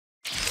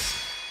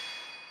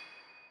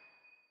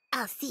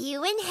I'll see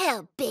you in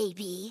hell,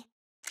 baby.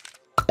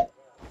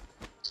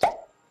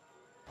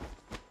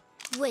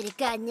 Would have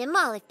gotten them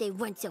all if they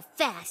weren't so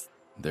fast.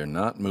 They're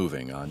not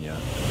moving, Anya.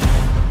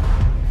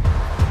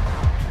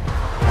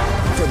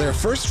 For their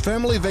first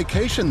family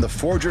vacation, the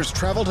Forgers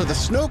travel to the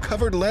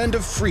snow-covered land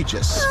of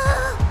Frejus.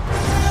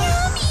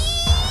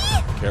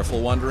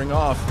 Careful wandering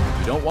off.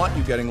 We don't want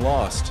you getting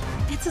lost.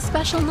 It's a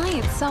special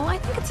night, so I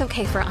think it's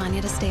okay for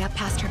Anya to stay up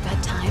past her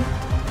bedtime.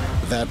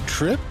 That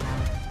trip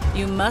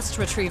You must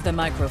retrieve the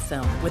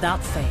microfilm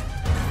without fail.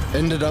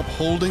 ended up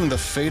holding the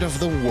fate of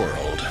the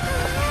world.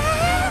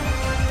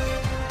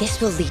 This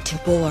will lead to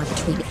war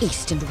between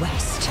East and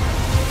West.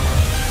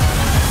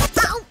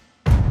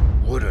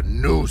 What a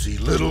nosy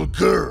little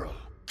girl.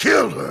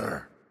 Kill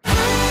her!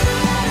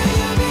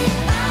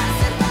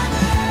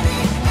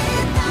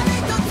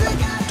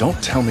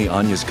 Don't tell me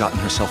Anya's gotten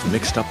herself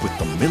mixed up with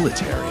the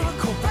military.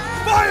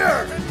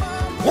 Fire!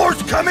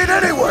 War's coming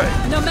anyway!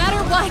 No matter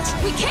what,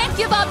 we can't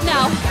give up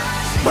now!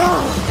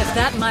 If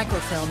that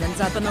microfilm ends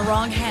up in the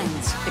wrong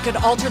hands, it could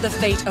alter the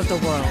fate of the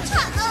world.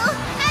 Uh-oh!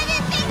 I'm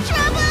in big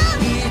trouble!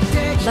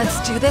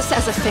 Let's do this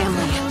as a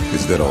family.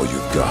 Is that all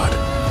you've got?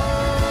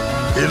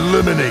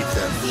 Eliminate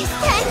them! This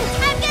time,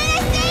 I'm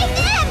gonna save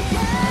them!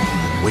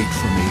 Wait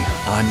for me,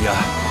 Anya.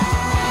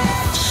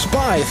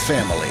 Spy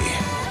Family.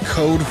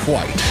 Code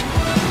White.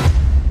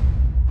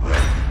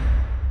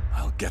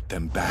 I'll get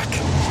them back.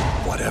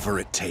 Whatever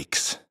it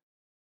takes.